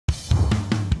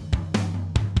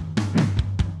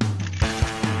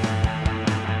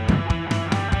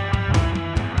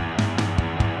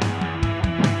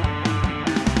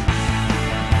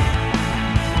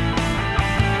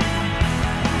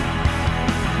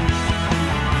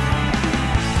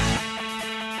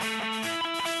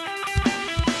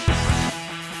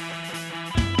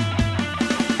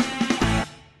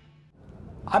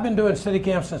I've been doing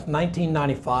Steadicam since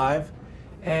 1995,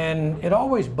 and it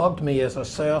always bugged me as a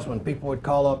salesman. People would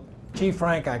call up, "Chief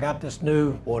Frank, I got this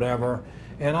new whatever,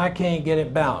 and I can't get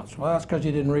it bounced." Well, that's because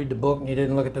you didn't read the book and you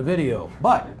didn't look at the video.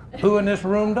 But who in this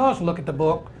room does look at the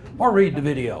book or read the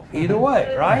video? Either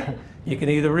way, right? You can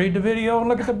either read the video and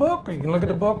look at the book, or you can look at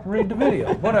the book and read the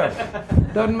video. Whatever.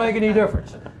 Doesn't make any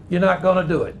difference. You're not going to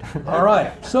do it. All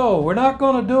right. So we're not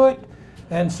going to do it.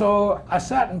 And so I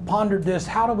sat and pondered this.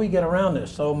 How do we get around this?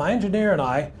 So my engineer and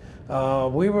I,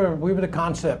 we were the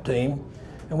concept team,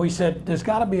 and we said there's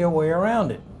got to be a way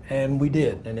around it. And we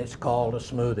did, and it's called a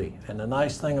smoothie. And the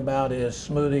nice thing about it is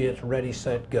smoothie, it's ready,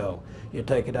 set, go. You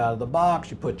take it out of the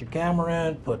box, you put your camera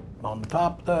in, put on the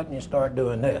top of that, and you start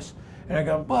doing this. And I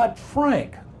go, "But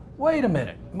Frank, wait a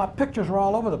minute, my pictures are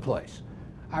all over the place."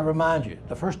 I remind you,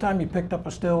 the first time you picked up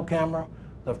a still camera,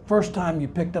 the first time you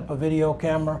picked up a video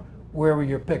camera, where were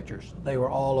your pictures? They were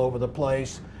all over the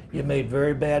place. You made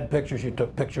very bad pictures. You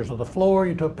took pictures of the floor,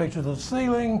 you took pictures of the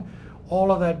ceiling, all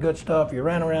of that good stuff. You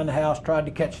ran around the house, tried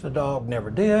to catch the dog, never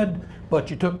did, but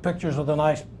you took pictures of the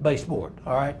nice baseboard,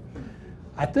 all right?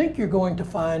 I think you're going to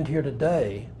find here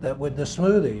today that with the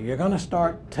smoothie, you're going to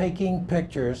start taking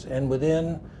pictures, and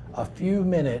within a few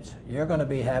minutes, you're going to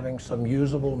be having some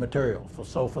usable material.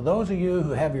 So for those of you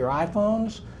who have your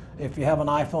iPhones, if you have an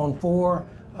iPhone 4,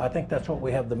 I think that's what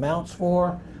we have the mounts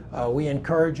for. We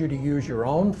encourage you to use your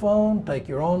own phone, take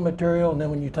your own material, and then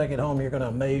when you take it home, you're going to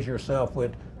amaze yourself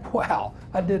with, "Wow,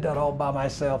 I did that all by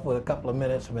myself with a couple of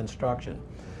minutes of instruction."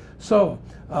 So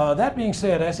that being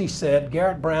said, as he said,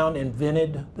 Garrett Brown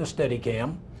invented the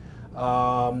Steadicam,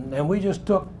 and we just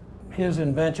took his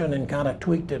invention and kind of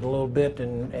tweaked it a little bit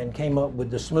and came up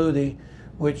with the smoothie,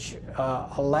 which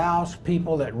allows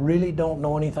people that really don't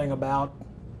know anything about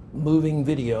moving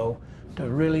video to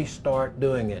really start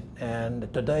doing it. And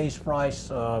today's price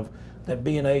that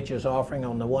B&H is offering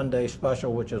on the one-day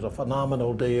special, which is a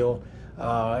phenomenal deal,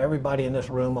 everybody in this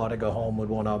room ought to go home with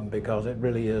one of them because it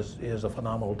really is a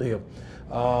phenomenal deal.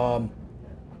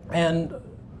 And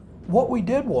what we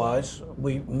did was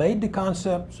we made the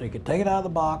concept so you could take it out of the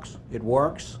box. It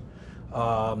works.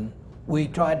 We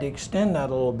tried to extend that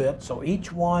a little bit, so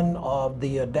each one of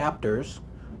the adapters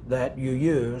that you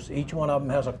use, each one of them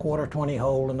has a 1/4-20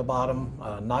 hole in the bottom,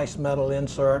 a nice metal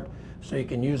insert, so you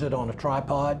can use it on a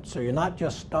tripod. So you're not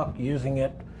just stuck using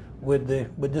it with the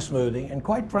smoothie. And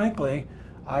quite frankly,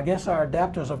 I guess our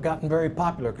adapters have gotten very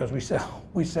popular because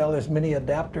we sell as many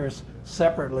adapters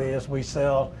separately as we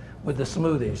sell with the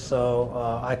smoothies.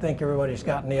 So I think everybody's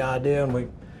gotten the idea, and we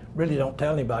really don't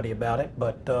tell anybody about it,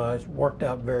 but it's worked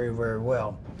out very, very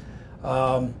well.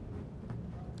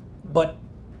 But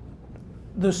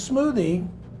the smoothie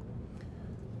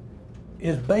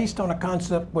is based on a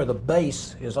concept where the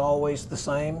base is always the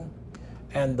same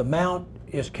and the mount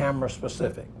is camera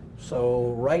specific.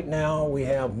 So right now we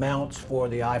have mounts for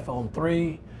the iPhone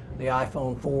 3, the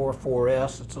iPhone 4,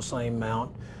 4S, it's the same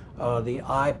mount. The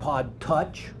iPod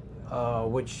Touch,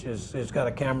 which is got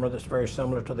a camera that's very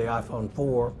similar to the iPhone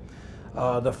 4.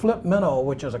 The Flip Minnow,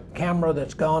 which is a camera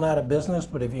that's gone out of business,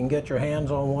 but if you can get your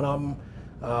hands on one of them,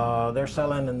 they're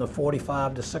selling in the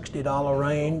 $45 to $60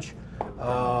 range.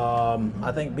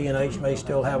 I think B&H may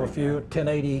still have a few.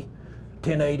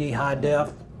 1080 high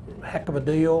def, heck of a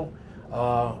deal.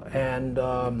 And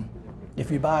if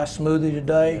you buy a smoothie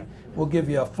today, we'll give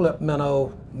you a Flip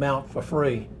Minnow mount for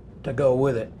free to go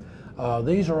with it.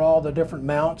 These are all the different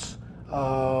mounts.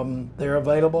 They're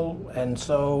available, and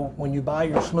so when you buy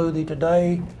your smoothie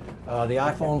today, the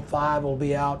iPhone 5 will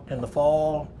be out in the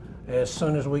fall. As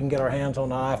soon as we can get our hands on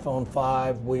the iPhone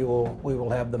 5, we will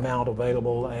have the mount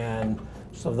available. And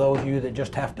so those of you that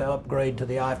just have to upgrade to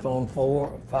the iPhone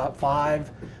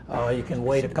 5, you can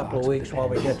wait a couple of weeks while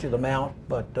we get you the mount,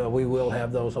 but we will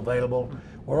have those available.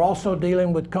 We're also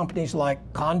dealing with companies like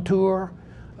Contour.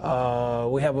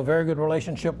 We have a very good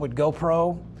relationship with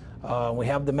GoPro. We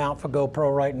have the mount for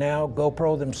GoPro right now.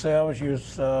 GoPro themselves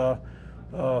use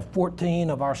 14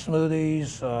 of our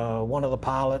smoothies, one of the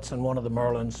Pilots and one of the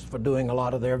Merlins, for doing a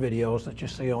lot of their videos that you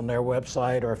see on their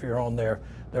website, or if you're on their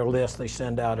list they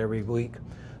send out every week.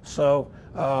 So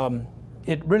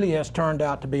it really has turned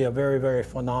out to be a very, very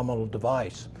phenomenal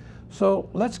device. So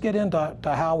let's get into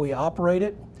how we operate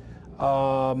it.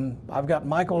 I've got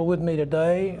Michael with me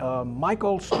today.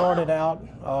 Michael started out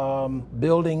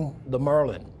building the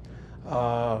Merlin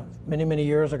many, many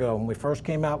years ago. When we first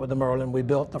came out with the Merlin, we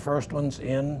built the first ones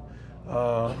in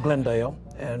Glendale,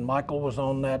 and Michael was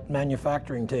on that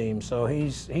manufacturing team, so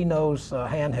he knows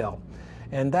handheld.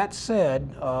 And that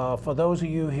said, for those of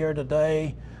you here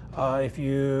today, if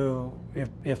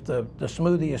the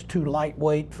smoothie is too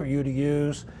lightweight for you to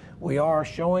use, we are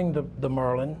showing the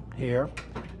Merlin here,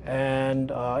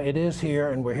 and it is here,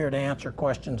 and we're here to answer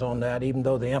questions on that. Even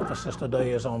though the emphasis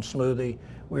today is on Smoothie,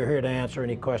 we're here to answer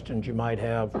any questions you might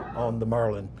have on the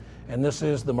Merlin. And this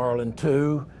is the Merlin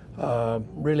 2,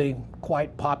 really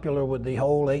quite popular with the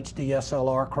whole HD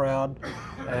SLR crowd,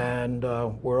 and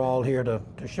we're all here to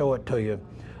show it to you.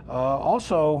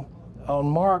 Also, on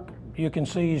Mark, you can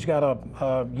see he's got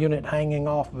a unit hanging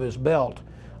off of his belt.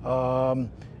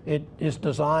 It is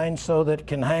designed so that it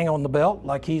can hang on the belt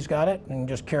like he's got it and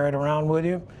just carry it around with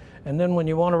you. And then when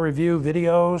you want to review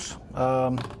videos,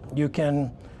 you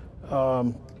can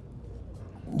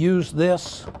use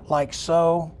this like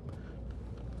so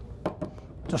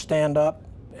to stand up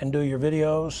and do your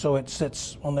videos, so it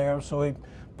sits on there. So we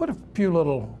put a few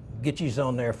little gitchies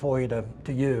on there for you to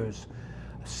use.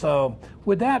 So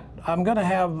with that, I'm going to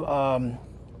have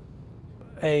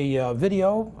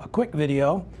a quick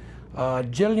video.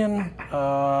 Jillian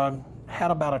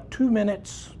had about a 2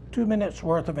 minutes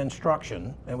worth of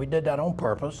instruction, and we did that on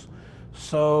purpose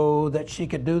so that she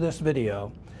could do this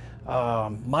video.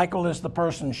 Michael is the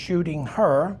person shooting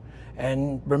her,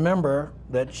 and remember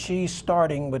that she's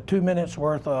starting with 2 minutes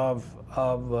worth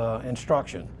of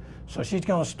instruction. So she's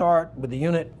going to start with the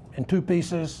unit in 2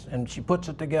 pieces, and she puts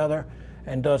it together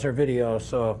and does her video.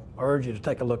 So I urge you to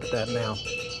take a look at that now.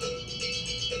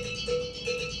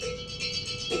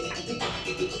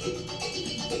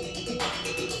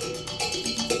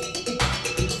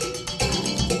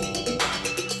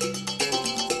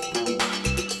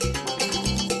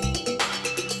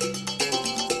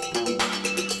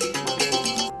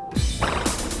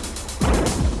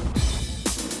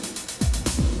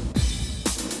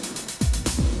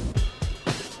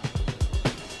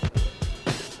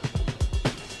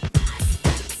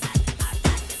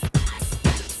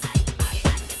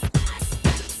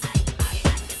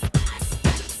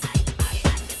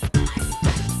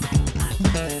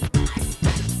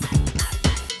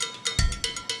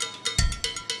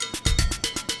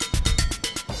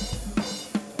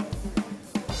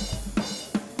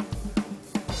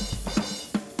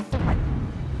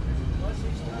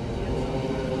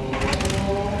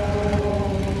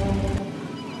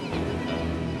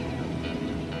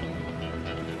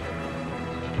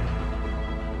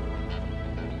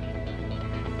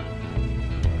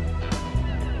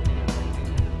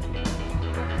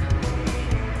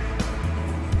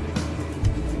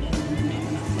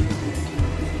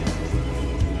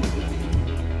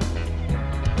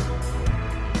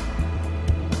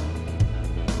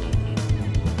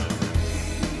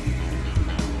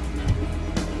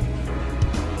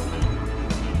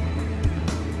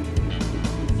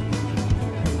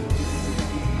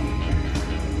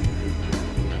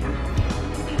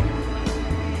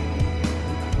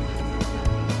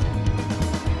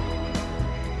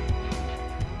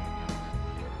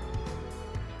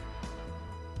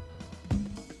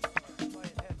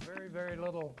 Very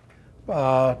little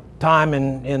time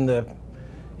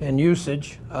in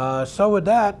usage. So with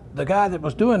that, the guy that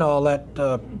was doing all that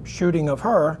shooting of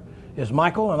her is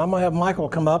Michael, and I'm gonna have Michael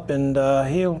come up, and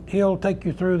he'll take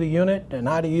you through the unit and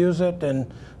how to use it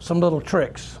and some little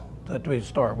tricks that we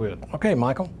start with. Okay,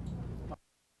 Michael.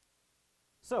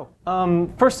 So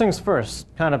first things first,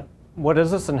 kind of what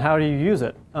is this and how do you use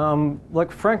it?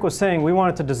 Like Frank was saying, we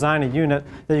wanted to design a unit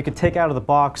that you could take out of the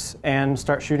box and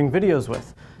start shooting videos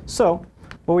with. So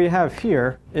what we have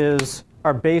here is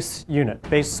our base unit,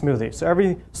 base Smoothie. So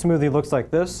every Smoothie looks like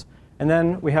this. And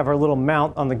then we have our little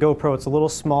mount on the GoPro. It's a little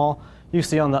small. You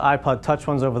see on the iPod Touch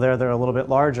ones over there, they're a little bit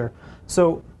larger.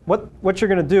 So what you're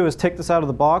going to do is take this out of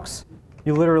the box.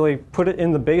 You literally put it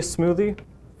in the base Smoothie,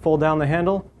 fold down the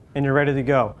handle, and you're ready to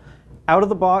go. Out of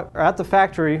the box, or at the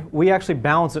factory, we actually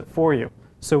balance it for you.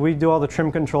 So we do all the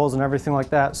trim controls and everything like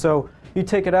that. So you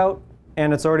take it out,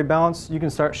 and it's already balanced. You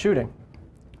can start shooting.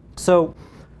 So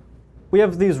we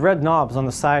have these red knobs on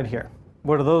the side here.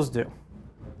 What do those do?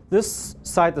 This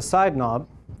side-to-side knob,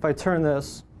 if I turn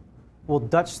this, will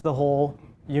Dutch the whole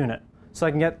unit. So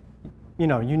I can get,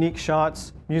 unique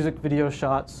shots, music video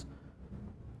shots.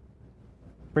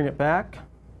 Bring it back.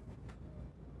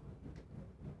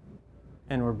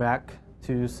 And we're back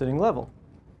to sitting level.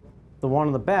 The one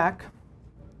on the back,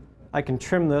 I can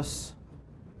trim this,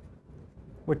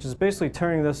 which is basically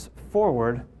turning this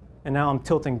forward, and now I'm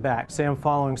tilting back. Say I'm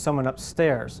following someone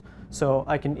upstairs. So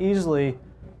I can easily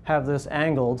have this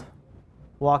angled,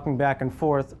 walking back and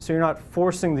forth, so you're not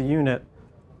forcing the unit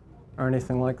or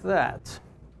anything like that.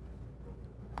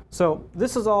 So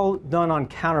this is all done on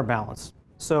counterbalance.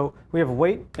 So we have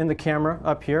weight in the camera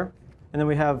up here, and then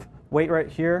we have weight right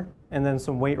here, and then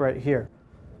some weight right here.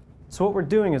 So what we're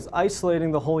doing is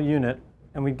isolating the whole unit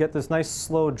and we get this nice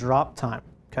slow drop time,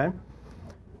 okay?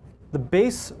 The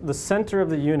base, the center of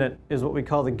the unit is what we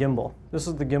call the gimbal. This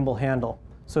is the gimbal handle.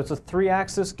 So it's a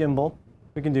 3-axis gimbal.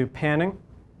 We can do panning,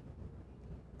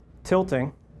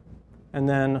 tilting, and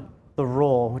then the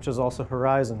roll, which is also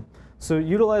horizon. So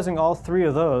utilizing all 3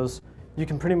 of those, you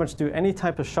can pretty much do any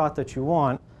type of shot that you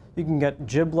want. You can get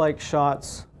jib-like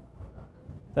shots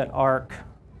that arc,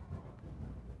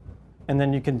 and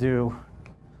then you can do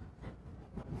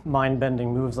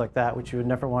mind-bending moves like that, which you would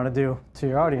never want to do to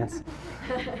your audience.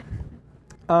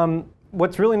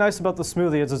 What's really nice about the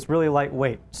Smoothie is it's really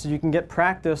lightweight. So you can get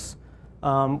practice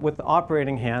with the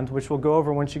operating hand, which we'll go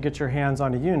over once you get your hands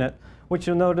on a unit, which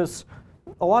you'll notice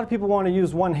a lot of people want to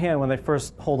use one hand when they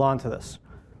first hold on to this.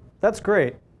 That's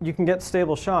great. You can get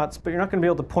stable shots, but you're not going to be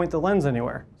able to point the lens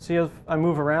anywhere. See, if I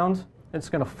move around, it's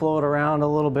going to float around a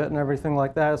little bit and everything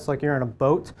like that. It's like you're in a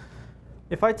boat.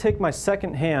 If I take my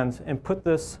second hand and put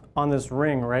this on this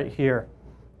ring right here,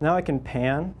 now I can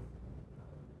pan,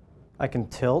 I can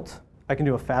tilt, I can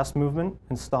do a fast movement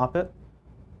and stop it.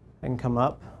 I can come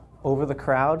up over the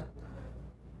crowd.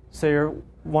 Say you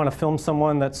want to film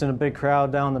someone that's in a big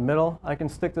crowd down the middle, I can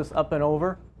stick this up and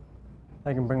over.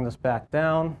 I can bring this back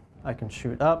down. I can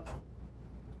shoot up.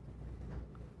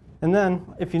 And then,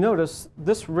 if you notice,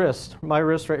 this wrist, my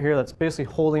wrist right here that's basically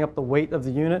holding up the weight of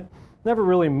the unit, never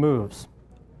really moves.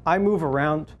 I move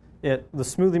around it. The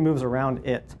Smoothie moves around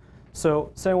it.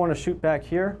 So say I want to shoot back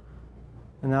here,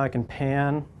 and now I can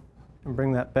pan and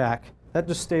bring that back. That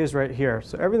just stays right here.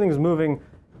 So everything's moving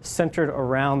centered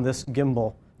around this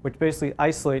gimbal, which basically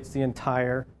isolates the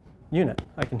entire unit.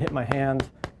 I can hit my hand.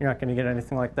 You're not going to get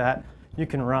anything like that. You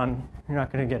can run. You're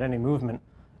not going to get any movement.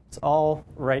 It's all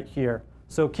right here.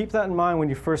 So keep that in mind when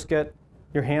you first get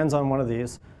your hands on one of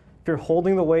these. If you're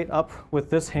holding the weight up with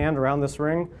this hand around this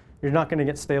ring, you're not going to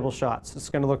get stable shots. It's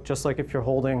going to look just like if you're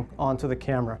holding onto the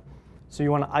camera. So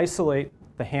you want to isolate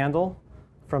the handle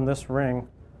from this ring,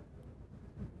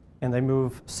 and they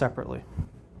move separately.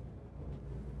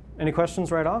 Any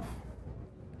questions right off?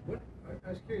 I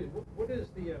was curious, what is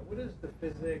the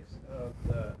physics of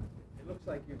the, it looks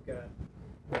like you've got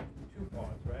 2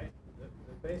 parts, right?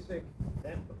 The basic,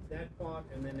 that part,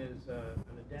 and then is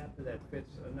an adapter that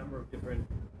fits a number of different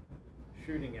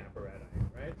shooting apparatus,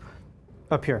 right?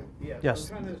 Up here, yeah, yes.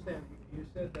 So I'm trying to understand, you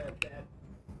said that that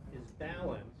is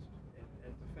balanced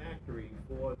at the factory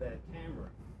for that camera.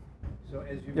 So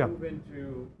as you move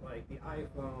into like the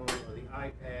iPhone or the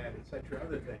iPad, etc.,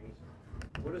 other things,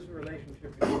 what is the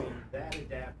relationship between that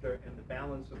adapter and the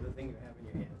balance of the thing you have in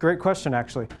your hand? Great question,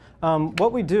 actually.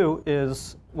 What we do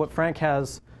is, what Frank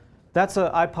has, that's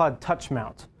an iPod touch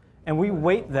mount, and we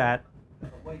weight that.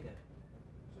 There's a weight in it.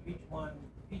 So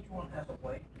each one has a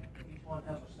weight. Each one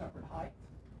has a separate height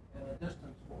and a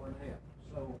distance for an amp.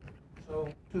 So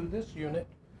to this unit,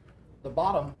 the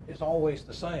bottom is always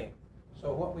the same.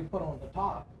 So what we put on the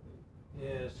top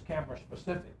is camera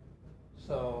specific.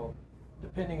 So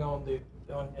depending on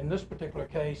in this particular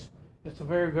case, it's a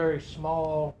very, very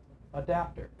small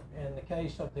adapter. In the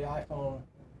case of the iPhone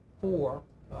 4,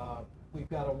 we've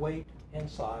got a weight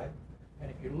inside. And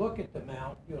if you look at the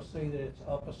mount, you'll see that it's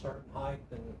up a certain height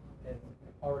and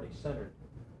already centered.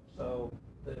 So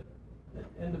the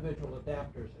individual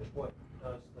adapters is what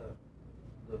does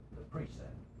the preset.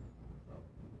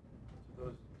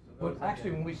 Well,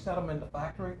 actually, when we set them in the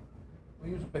factory, we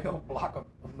use a big old block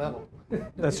of metal.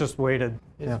 That's just weighted.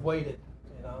 It's weighted,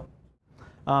 you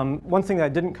know. One thing that I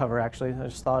didn't cover, actually, I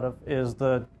just thought of, is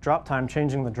the drop time,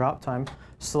 changing the drop time,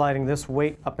 sliding this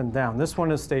weight up and down. This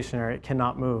one is stationary. It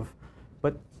cannot move.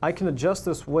 But I can adjust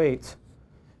this weight.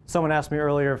 Someone asked me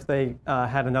earlier if they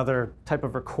had another type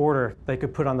of recorder they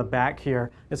could put on the back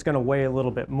here. It's going to weigh a little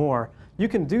bit more. You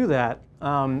can do that.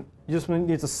 You just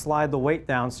need to slide the weight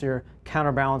down so you're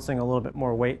counterbalancing a little bit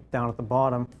more weight down at the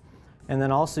bottom. And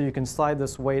then also you can slide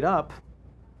this weight up,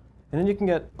 and then you can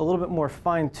get a little bit more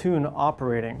fine-tuned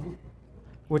operating,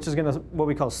 which is going to, what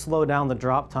we call, slow down the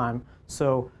drop time.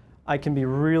 So I can be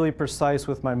really precise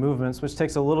with my movements, which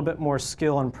takes a little bit more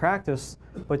skill and practice,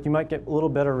 but you might get a little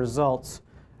better results.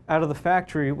 Out of the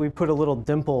factory, we put a little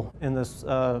dimple in this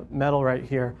metal right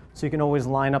here, so you can always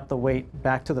line up the weight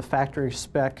back to the factory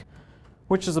spec,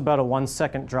 which is about a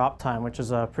 1-second drop time, which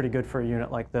is pretty good for a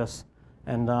unit like this.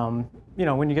 And you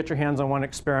know, when you get your hands on one,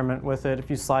 experiment with it. If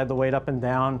you slide the weight up and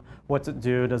down, what's it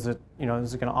do? Does it, you know,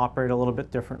 is it going to operate a little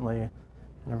bit differently,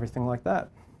 and everything like that?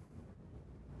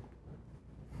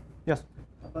 Yes.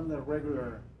 On the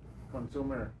regular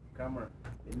consumer camera,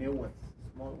 the new ones,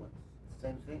 small ones,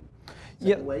 same thing.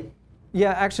 Yeah. Weight.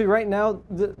 Yeah, actually, right now,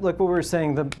 like what we were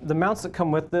saying, the mounts that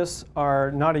come with this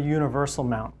are not a universal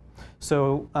mount.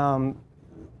 So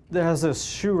has this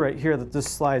shoe right here that this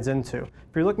slides into.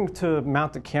 If you're looking to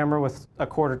mount the camera with a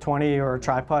 1/4-20 or a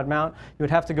tripod mount, you would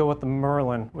have to go with the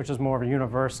Merlin, which is more of a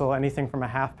universal, anything from a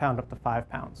 1/2 pound up to 5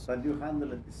 pounds. But you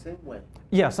handle it the same way?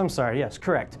 Yes, I'm sorry, yes,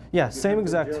 correct. Yeah, same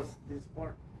exact. Just this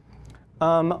part?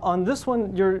 On this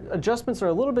one, your adjustments are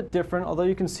a little bit different, although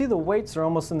you can see the weights are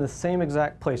almost in the same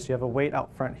exact place. You have a weight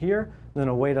out front here, and then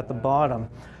a weight at the bottom.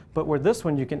 But where this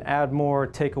one, you can add more,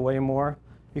 take away more.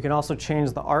 You can also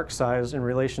change the arc size in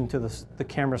relation to the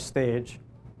camera stage.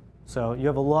 So you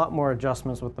have a lot more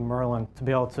adjustments with the Merlin to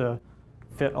be able to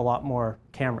fit a lot more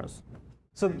cameras.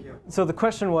 So the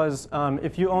question was,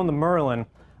 if you own the Merlin,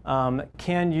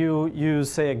 can you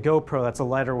use, say, a GoPro that's a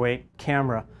lighter weight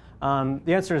camera?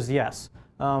 The answer is yes.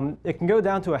 It can go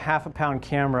down to a 1/2 pound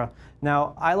camera.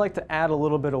 Now, I like to add a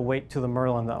little bit of weight to the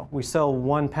Merlin, though. We sell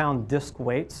 1 pound disc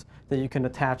weights that you can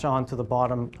attach onto the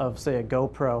bottom of, say, a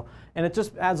GoPro. And it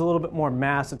just adds a little bit more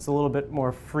mass. It's a little bit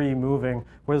more free moving,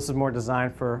 where this is more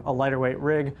designed for a lighter weight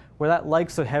rig, where that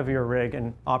likes a heavier rig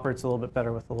and operates a little bit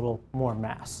better with a little more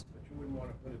mass. But you wouldn't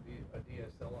want to put a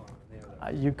DSLR on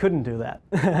there. You couldn't do that.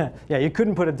 Yeah, you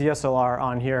couldn't put a DSLR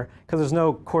on here because there's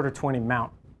no 1/4-20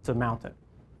 mount to mount it.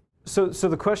 So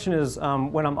the question is,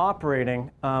 when I'm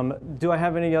operating, do I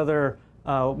have any other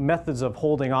methods of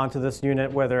holding on to this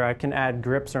unit, whether I can add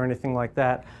grips or anything like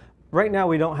that? Right now,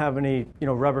 we don't have any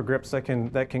rubber grips that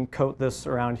can coat this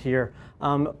around here.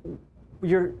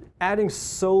 You're adding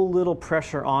so little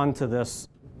pressure onto this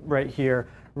right here.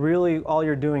 Really, all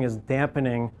you're doing is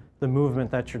dampening the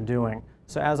movement that you're doing.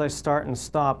 So as I start and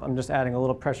stop, I'm just adding a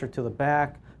little pressure to the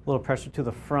back, a little pressure to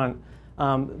the front.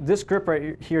 This grip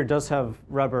right here does have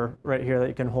rubber right here that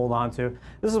you can hold on to.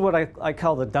 This is what I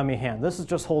call the dummy hand. This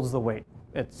just holds the weight.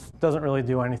 It doesn't really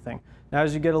do anything. Now,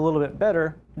 as you get a little bit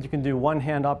better, you can do one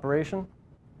hand operation.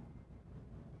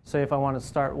 Say if I want to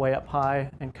start way up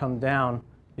high and come down,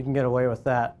 you can get away with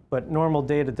that. But normal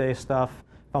day-to-day stuff,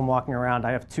 if I'm walking around,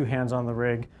 I have 2 hands on the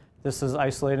rig. This is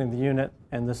isolating the unit,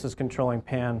 and this is controlling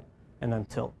pan and then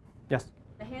tilt. Yes?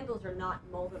 The handles are not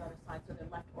molded on the side, so they're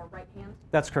left or right hand?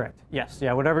 That's correct. Yes.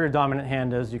 Yeah. Whatever your dominant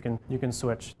hand is, you can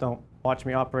switch. Don't watch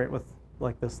me operate with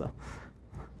like this though.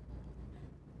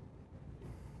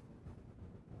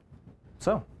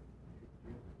 So.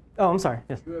 Oh, I'm sorry.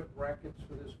 Yes. Do you have brackets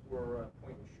for this for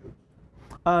point and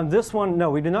shoot? This one, no,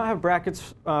 we do not have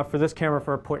brackets for this camera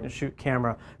for a point and shoot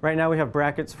camera. Right now we have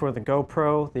brackets for the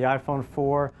GoPro, the iPhone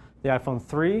 4, the iPhone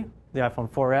 3, the iPhone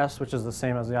 4S, which is the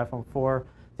same as the iPhone 4,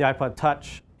 the iPod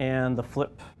Touch, and the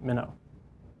Flip Minnow.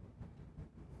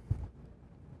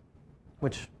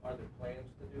 Which? Are there plans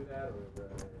to do that,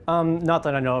 or? Not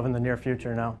that I know of in the near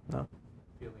future. No.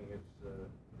 Feeling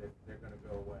they're going to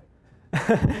go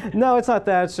away. No, it's not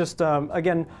that. It's just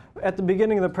again, at the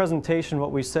beginning of the presentation,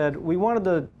 what we said, we wanted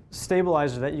a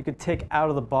stabilizer that you could take out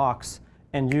of the box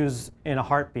and use in a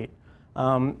heartbeat.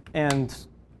 And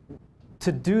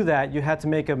to do that, you had to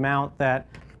make a mount that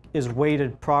is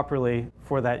weighted properly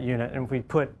for that unit. And if we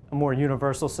put a more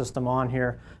universal system on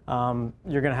here,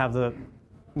 you're going to have the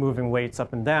moving weights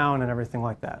up and down and everything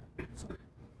like that. So,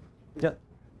 yeah.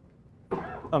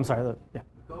 I'm sorry. Yeah.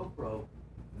 GoPro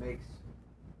makes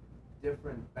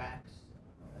different backs,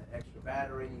 extra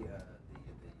battery, the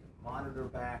monitor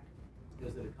back.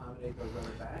 Does it accommodate those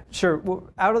other backs? Sure. Well,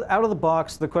 out of the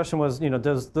box, the question was,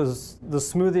 does the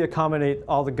Smoothie accommodate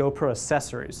all the GoPro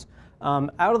accessories?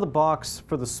 Out of the box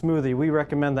for the Smoothie, we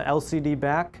recommend the LCD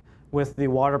back with the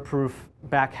waterproof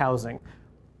back housing.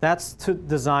 That's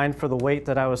designed for the weight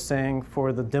that I was saying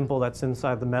for the dimple that's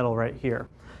inside the metal right here.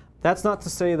 That's not to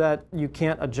say that you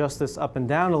can't adjust this up and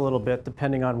down a little bit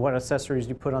depending on what accessories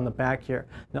you put on the back here.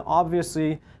 Now,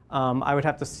 obviously, I would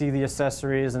have to see the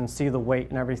accessories and see the weight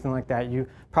and everything like that. You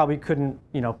probably couldn't,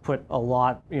 put a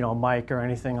lot, mic or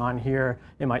anything on here.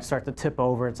 It might start to tip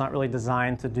over. It's not really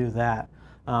designed to do that.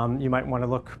 You might want to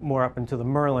look more up into the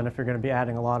Merlin if you're going to be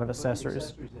adding a lot of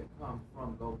accessories. But the accessories that come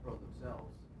from GoPro themselves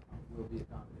will be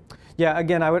accommodated. Yeah,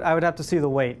 again, I would have to see the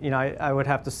weight. I would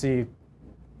have to see,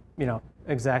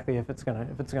 exactly if it's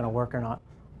gonna work or not.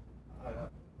 I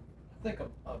think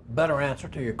a better answer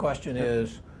to your question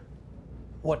is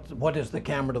what is the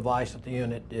camera device that the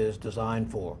unit is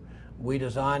designed for? We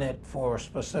design it for a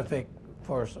specific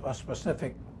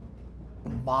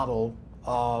model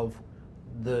of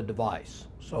the device.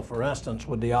 So for instance,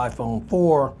 with the iPhone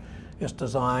 4, it's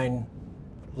designed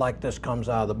like this comes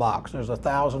out of the box. There's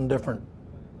 1,000 different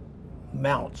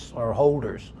mounts or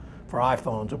holders for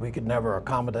iPhones, that we could never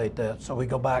accommodate that. So we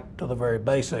go back to the very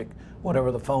basic,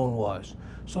 whatever the phone was.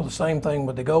 So the same thing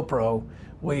with the GoPro.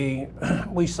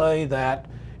 We say that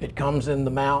it comes in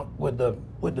the mount with the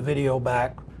video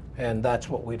back And that's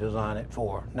what we design it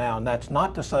for. Now, and that's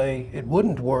not to say it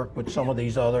wouldn't work with some of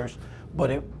these others,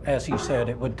 but it, as he said,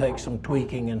 it would take some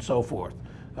tweaking and so forth.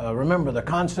 Remember, the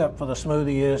concept for the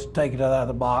Smoothie is take it out of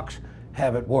the box,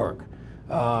 have it work.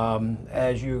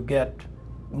 As you get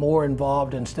more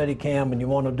involved in Steadicam and you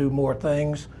want to do more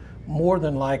things, more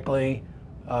than likely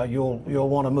you'll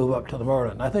want to move up to the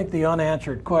Merlin. I think the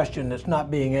unanswered question that's not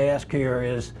being asked here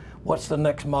is, what's the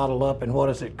next model up and what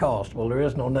does it cost? Well, there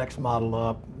is no next model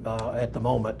up at the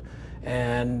moment.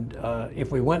 And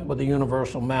if we went with the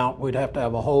universal mount, we'd have to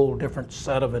have a whole different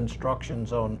set of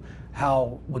instructions on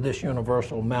how would this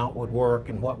universal mount would work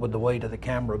and what would the weight of the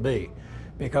camera be.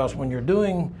 Because when you're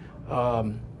doing,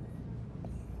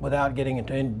 without getting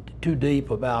into too deep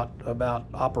about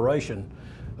operation,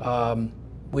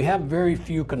 we have very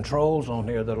few controls on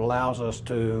here that allows us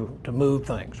to move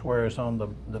things, whereas on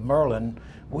the Merlin,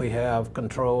 we have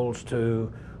controls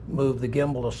to move the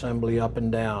gimbal assembly up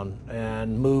and down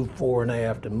and move fore and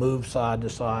aft and move side to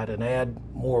side and add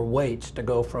more weights to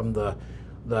go from the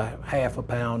half a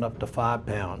pound up to 5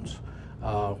 pounds.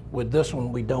 With this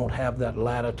one, we don't have that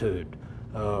latitude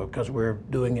because we're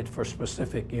doing it for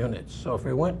specific units. So if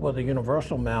we went with a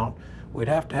universal mount, we'd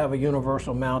have to have a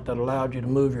universal mount that allowed you to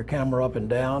move your camera up and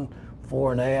down,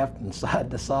 fore and aft, and side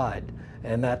to side.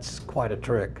 And that's quite a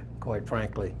trick, quite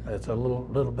frankly. It's a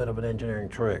little bit of an engineering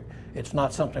trick. It's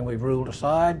not something we've ruled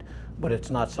aside, but it's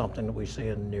not something that we see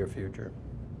in the near future.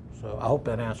 So I hope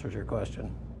that answers your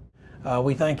question.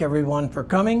 We thank everyone for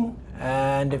coming,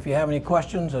 and if you have any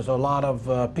questions, there's a lot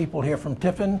of people here from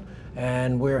Tiffin,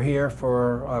 and we're here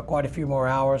for quite a few more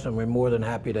hours, and we're more than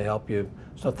happy to help you.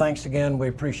 So thanks again. We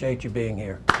appreciate you being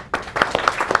here.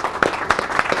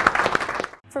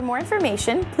 For more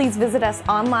information, please visit us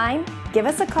online, give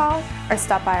us a call, or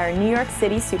stop by our New York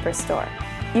City Superstore.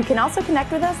 You can also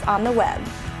connect with us on the web.